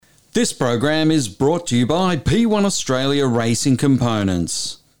This program is brought to you by P1 Australia Racing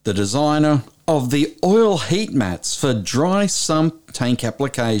Components, the designer of the oil heat mats for dry sump tank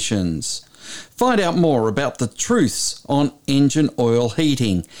applications. Find out more about the truths on engine oil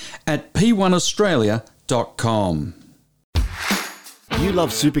heating at p1australia.com. You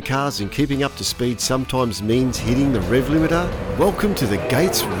love supercars and keeping up to speed sometimes means hitting the rev limiter? Welcome to the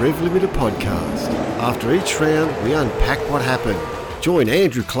Gates Rev Limiter podcast. After each round, we unpack what happened. Join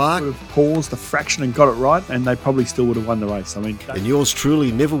Andrew Clark. Would have paused a fraction and got it right, and they probably still would have won the race. And yours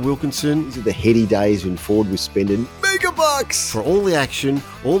truly, Neville Wilkinson. These are the heady days when Ford was spending mega bucks for all the action,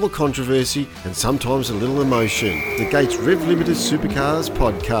 all the controversy, and sometimes a little emotion. The Gates Rev Limiter Supercars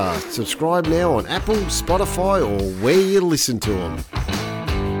podcast. Subscribe now on Apple, Spotify, or where you listen to them.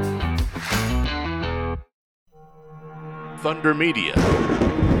 Thunder Media.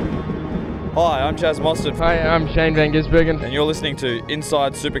 Hi, I'm Chaz Mostert. Hi, I'm Shane Van Gisbergen. And you're listening to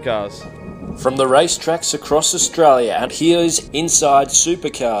Inside Supercars. From the racetracks across Australia, and here's Inside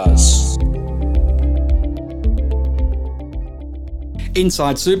Supercars.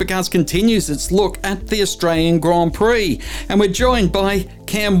 Inside Supercars continues its look at the Australian Grand Prix, and we're joined by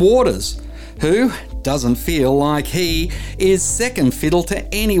Cam Waters, who doesn't feel like he is second fiddle to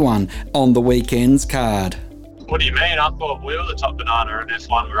anyone on the weekend's card. What do you mean? I thought we were the top banana and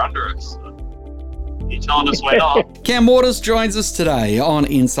F1 were under us. You telling us we're not? Cam Waters joins us today on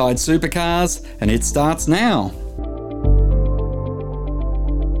Inside Supercars, and it starts now.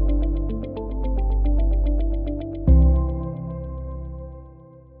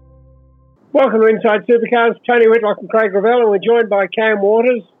 Welcome to Inside Supercars. Tony Whitlock and Craig Ravel, and we're joined by Cam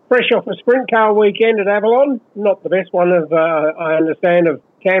Waters, fresh off a sprint car weekend at Avalon. Not the best one of, I understand, of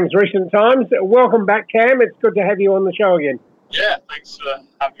Cam's recent times. Welcome back, Cam. It's good to have you on the show again. Yeah, thanks for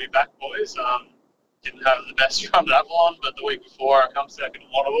having me back, boys. Didn't have the best run at Avalon, but the week before I come second at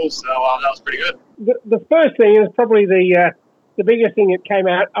Montevideo, so that was pretty good. The first thing is probably the biggest thing that came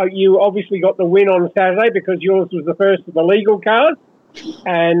out. You obviously got the win on Saturday because yours was the first of the legal cars,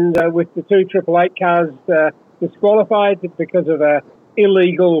 and with the two 888 cars disqualified because of a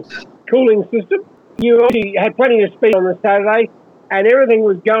illegal cooling system. You obviously had plenty of speed on the Saturday, and everything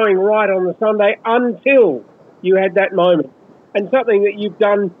was going right on the Sunday until you had that moment. And something that you've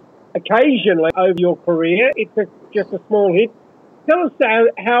done occasionally over your career. It's just a small hit. Tell us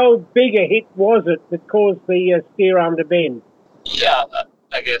how big a hit was it that caused the steer arm to bend? Yeah,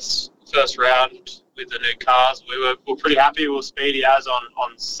 I guess first round with the new cars, we were pretty happy. We were speedy as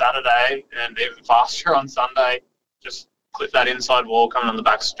on Saturday and even faster on Sunday. Just clip that inside wall coming on the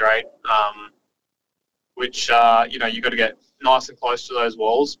back straight, which, you got to get nice and close to those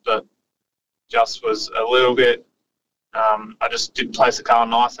walls, but just was a little bit. I just didn't place the car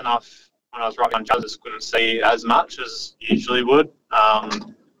nice enough when I was riding on judges. Just couldn't see as much as you usually would.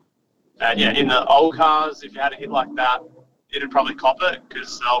 And yeah, in the old cars, if you had a hit like that, it'd probably cop it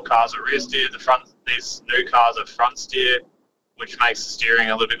because the old cars are rear steer. These new cars are front steer, which makes the steering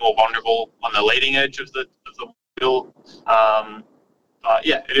a little bit more vulnerable on the leading edge of the wheel. But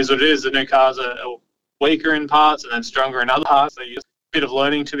yeah, it is what it is. The new cars are weaker in parts and then stronger in other parts. So a bit of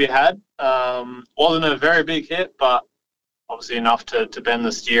learning to be had. Wasn't a very big hit, but obviously enough to bend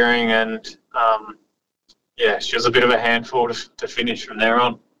the steering, and she was a bit of a handful to finish from there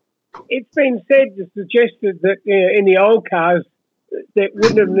on. It's been suggested that in the old cars that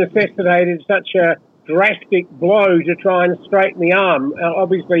wouldn't have necessitated such a drastic blow to try and straighten the arm.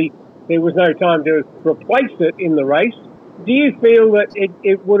 Obviously, there was no time to replace it in the race. Do you feel that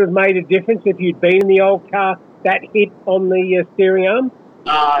it would have made a difference if you'd been in the old car, that hit on the steering arm?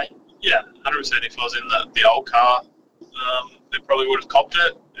 Yeah, 100%. If I was in the old car, it probably would have copped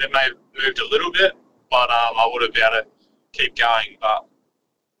it. It may have moved a little bit, but I would have been able to keep going. But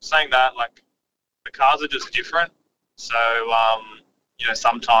saying that, like, the cars are just different. So,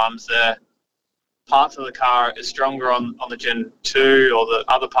 sometimes the parts of the car is stronger on the Gen 2, or the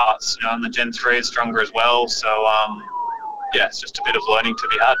other parts, on the Gen 3 is stronger as well. So, it's just a bit of learning to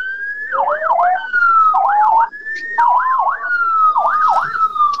be had.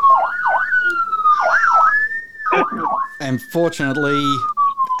 And fortunately,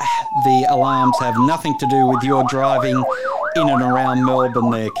 the alarms have nothing to do with your driving in and around Melbourne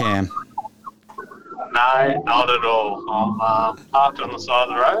there, Cam. No, not at all. I'm parked on the side of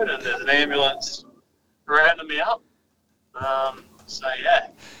the road and there's an ambulance rounding me up. So, yeah,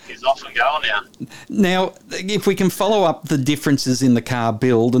 he's off and going now. Now, if we can follow up the differences in the car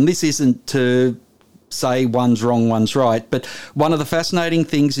build, and this isn't to say one's wrong, one's right, but one of the fascinating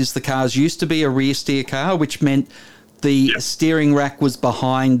things is the cars used to be a rear steer car, which meant the steering rack was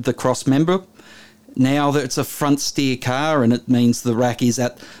behind the cross member. Now that it's a front steer car, and it means the rack is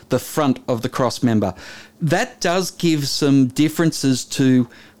at the front of the cross member. That does give some differences to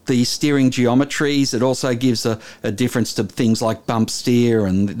the steering geometries. It also gives a difference to things like bump steer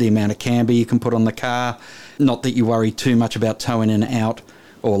and the amount of camber you can put on the car. Not that you worry too much about towing in and out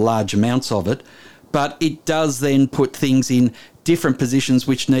or large amounts of it, but it does then put things in different positions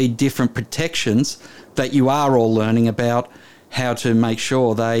which need different protections that you are all learning about how to make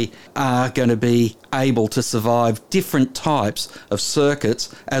sure they are going to be able to survive different types of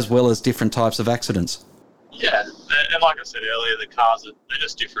circuits as well as different types of accidents. Yeah, and like I said earlier, the cars they're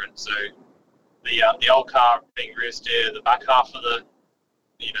just different. So the old car being rear steer, the back half of the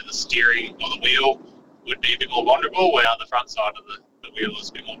steering or the wheel would be a bit more vulnerable, where the front side of the wheel is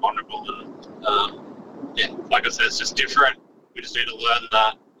a bit more vulnerable. And like I said, it's just different. We just need to learn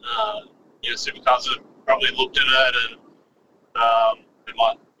that. Supercars have probably looked at it and they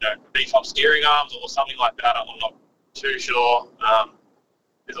might beef up steering arms or something like that. I'm not too sure.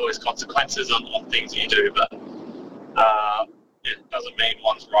 There's always consequences on things you do, but it doesn't mean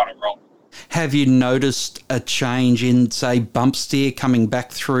one's right or wrong. Have you noticed a change in, say, bump steer coming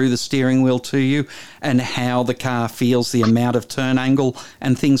back through the steering wheel to you, and how the car feels, the amount of turn angle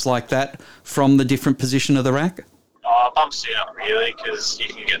and things like that from the different position of the rack? Bump steer, not really, because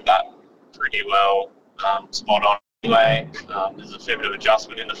you can get that pretty well spot on anyway. There's a fair bit of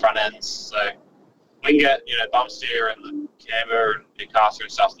adjustment in the front ends, so we can get bump steer and the camber and the car through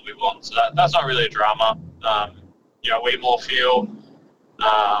stuff that we want. So that's not really a drama. We more feel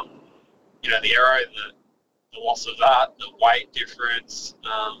the aero, the loss of that, the weight difference,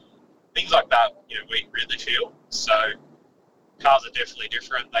 things like that, we really feel. So cars are definitely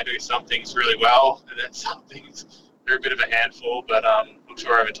different. They do some things really well, and then some things they're a bit of a handful, but I'm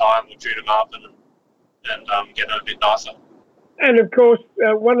sure over time we'll tune them up and get them a bit nicer. And of course,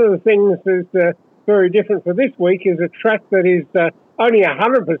 one of the things that's very different for this week is a track that is only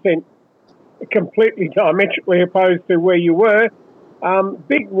 100% completely diametrically opposed to where you were.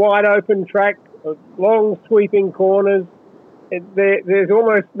 Big, wide open track, long sweeping corners. There's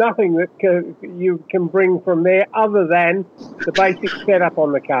almost nothing that you can bring from there other than the basic setup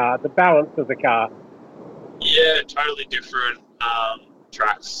on the car, the balance of the car. Yeah, totally different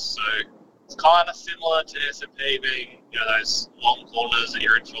tracks. So it's kind of similar to S&P being, those long corners that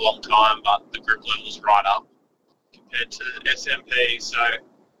you're in for a long time, but the grip level's right up compared to S&P. So,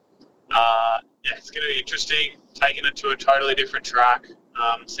 it's going to be interesting taking it to a totally different track,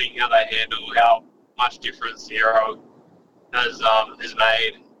 seeing how they handle, how much difference the aero has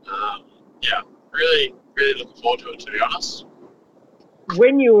made. Really, really looking forward to it, to be honest.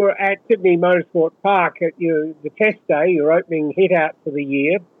 When you were at Sydney Motorsport Park at the test day, your opening hit out for the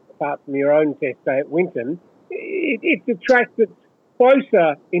year, apart from your own test day at Winton, it's a track that's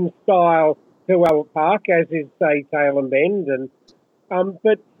closer in style to Albert Park, as is, say, Tailem Bend.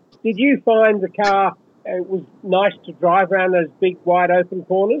 But did you find the car, it was nice to drive around those big, wide open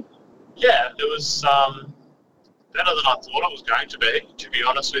corners? Yeah, it was better than I thought it was going to be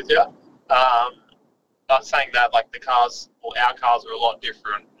honest with you. But saying that, like our cars are a lot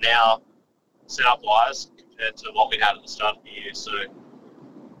different now, setup-wise, compared to what we had at the start of the year. So,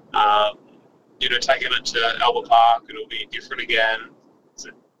 taking it to Albert Park, it'll be different again. It's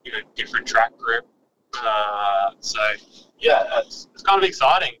a different track grip. It's kind of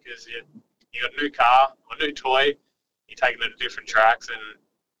exciting because you got a new car, a new toy. You're taking it to different tracks, and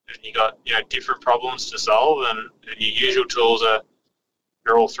you got different problems to solve, and your usual tools are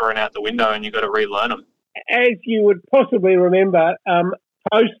all thrown out the window, and you've got to relearn them. As you would possibly remember,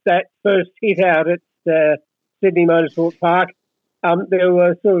 post that first hit out at Sydney Motorsport Park, there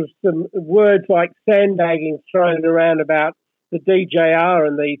were sort of some words like sandbagging thrown around about the DJR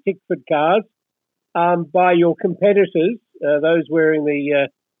and the Tickford cars by your competitors, those wearing the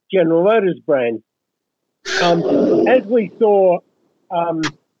General Motors brand. As we saw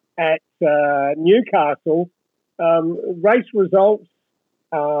at Newcastle, race results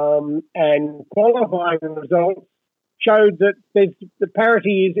and qualifying results showed that the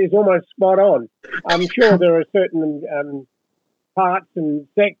parity is almost spot on. I'm sure there are certain parts and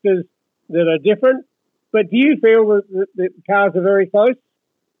sectors that are different, but do you feel that the cars are very close?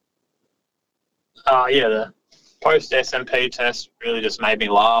 The post-SMP test really just made me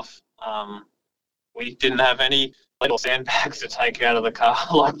laugh. We didn't have any little sandbags to take out of the car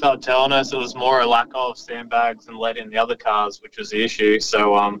like they were telling us. It was more a lack of sandbags and lead in the other cars, which was the issue.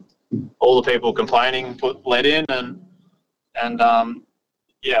 So all the people complaining put lead in, and all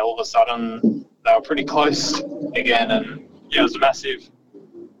of a sudden they were pretty close again. And it was a massive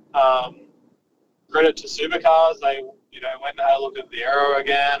credit to Supercars. They went and had a look at the aero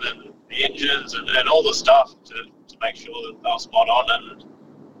again, and the engines and all the stuff to make sure that they were spot on. And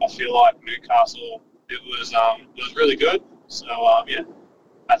I feel like Newcastle, it was really good. So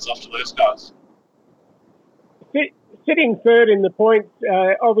hats off to those guys. Sitting third in the points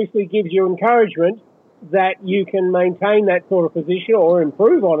obviously gives you encouragement that you can maintain that sort of position or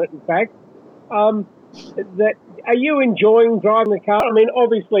improve on it, in fact. Are you enjoying driving the car? I mean,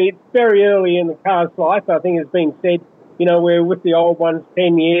 obviously, it's very early in the car's life. I think it's been said, we're with the old ones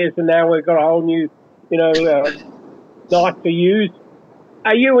 10 years and now we've got a whole new, nice to use.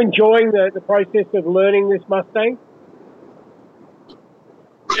 Are you enjoying the process of learning this Mustang?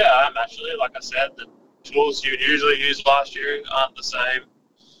 Yeah, I'm actually. Like I said, the tools you usually used last year aren't the same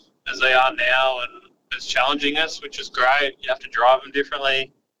as they are now, and it's challenging us, which is great. You have to drive them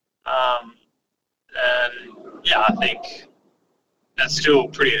differently. I think it's still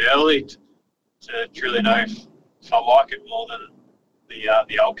pretty early to truly know if I like it more than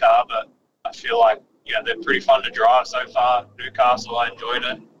the old car, but I feel like they're pretty fun to drive so far. Newcastle, I enjoyed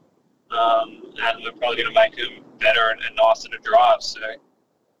it, and we're probably going to make them better and nicer to drive. So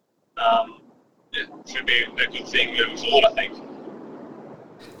it should be a good thing moving forward, I think.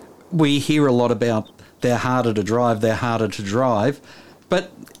 We hear a lot about they're harder to drive,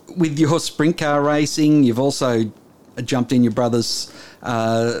 but with your sprint car racing, you've also jumped in your brother's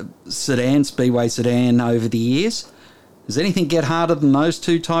Speedway sedan over the years. Does anything get harder than those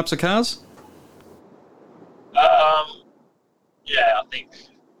two types of cars? I think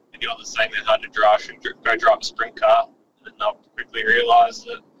anyone's saying they're hard to drive should go drive a sprint car, and they'll quickly realise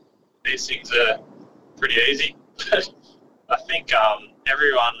that these things are pretty easy. I think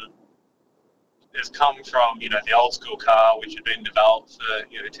everyone has come from, the old school car, which had been developed for,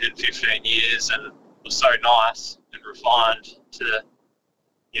 10, 15 years and was so nice and refined, to,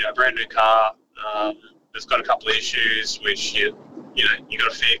 a brand new car that's got a couple of issues which you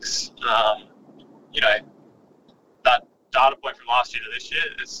got to fix. That data point from last year to this year,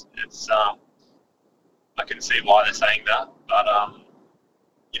 it's I can see why they're saying that, but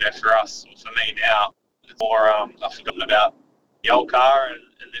for us, or for me now, it's more I've forgotten about the old car,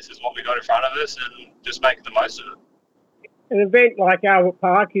 and this is what we got in front of us, and just make the most of it. An event like Albert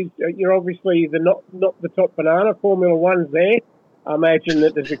Park is you're obviously not the top banana. Formula One's there. I imagine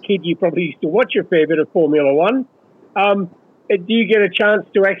that as a kid you probably used to watch a fair bit of Formula One. Do you get a chance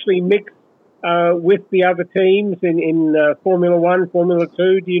to actually mix with the other teams in Formula One, Formula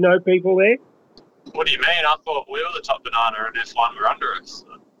 2? Do you know people there? What do you mean? I thought we were the top banana and F1 were under us.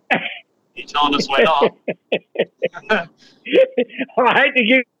 You telling us we're not? I hate to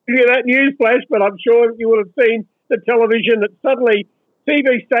give you that news flash, but I'm sure you would have seen the television that suddenly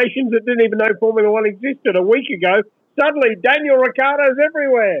TV stations that didn't even know Formula One existed a week ago, suddenly Daniel Ricciardo's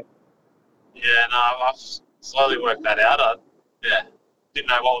everywhere. Yeah, no, I've slowly worked that out. Didn't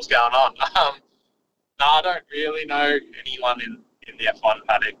know what was going on. No, I don't really know anyone in the F1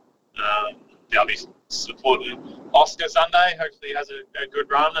 paddock. I'll be supporting Oscar Sunday. Hopefully he has a good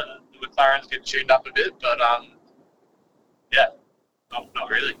run and the McLarens get tuned up a bit. But, not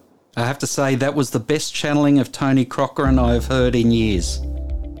really. I have to say that was the best channeling of Tony Crocker I've heard in years. Is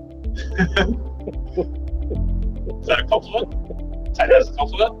that a compliment? Take that as a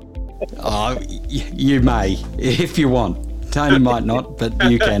compliment? Oh, you may, if you want. Tony might not, but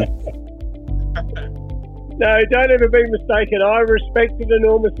you can. No, don't ever be mistaken. I respected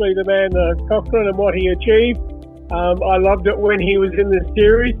enormously the man Cochrane and what he achieved. I loved it when he was in the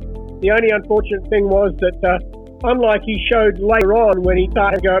series. The only unfortunate thing was that, unlike he showed later on when he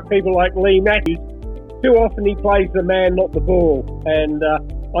started to go at people like Lee Matthews, too often he plays the man, not the ball. And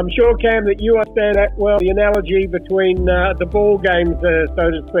I'm sure, Cam, that you understand that well, the analogy between the ball games, so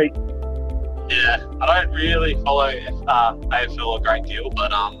to speak. Yeah, I don't really follow AFL a great deal,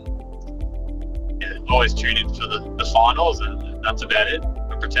 but always tune in for the finals, and that's about it.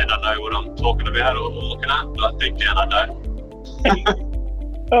 I pretend I know what I'm talking about or looking at, but deep down I don't.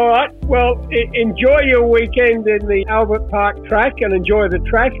 All right, well, enjoy your weekend in the Albert Park track and enjoy the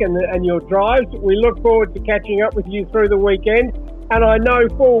track and your drives. We look forward to catching up with you through the weekend, and I know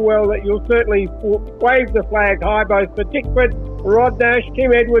full well that you'll certainly wave the flag high both for Tickford, Rod Nash,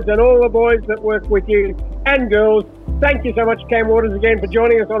 Tim Edwards and all the boys that work with you and girls. Thank you so much, Cam Waters, again for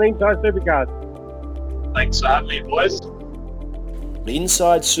joining us on Inside Supercars. Thanks for having me, boys.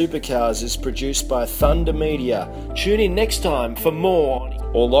 Inside Supercars is produced by Thunder Media. Tune in next time for more,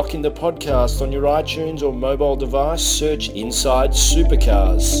 or lock in the podcast on your iTunes or mobile device. Search Inside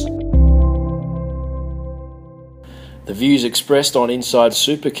Supercars. The views expressed on Inside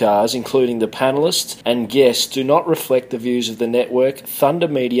Supercars, including the panellists and guests, do not reflect the views of the network, Thunder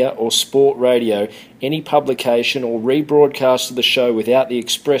Media or Sport Radio. Any publication or rebroadcast of the show without the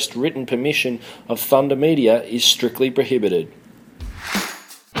expressed written permission of Thunder Media is strictly prohibited.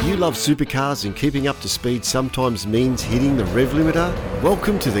 You love supercars and keeping up to speed sometimes means hitting the rev limiter?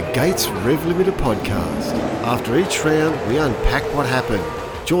 Welcome to the Gates Rev Limiter podcast. After each round, we unpack what happened.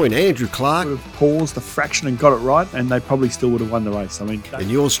 Join Andrew Clark, Would have paused a fraction and got it right, and they probably still would have won the race. I mean, and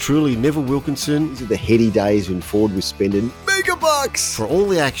yours truly, Neville Wilkinson, These are the heady days when Ford was spending mega bucks. for all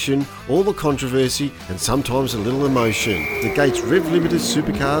the action, all the controversy, and sometimes a little emotion. The Gates Rev Limiter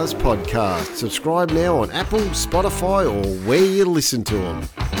Supercars podcast. Subscribe now on Apple, Spotify, or where you listen to them.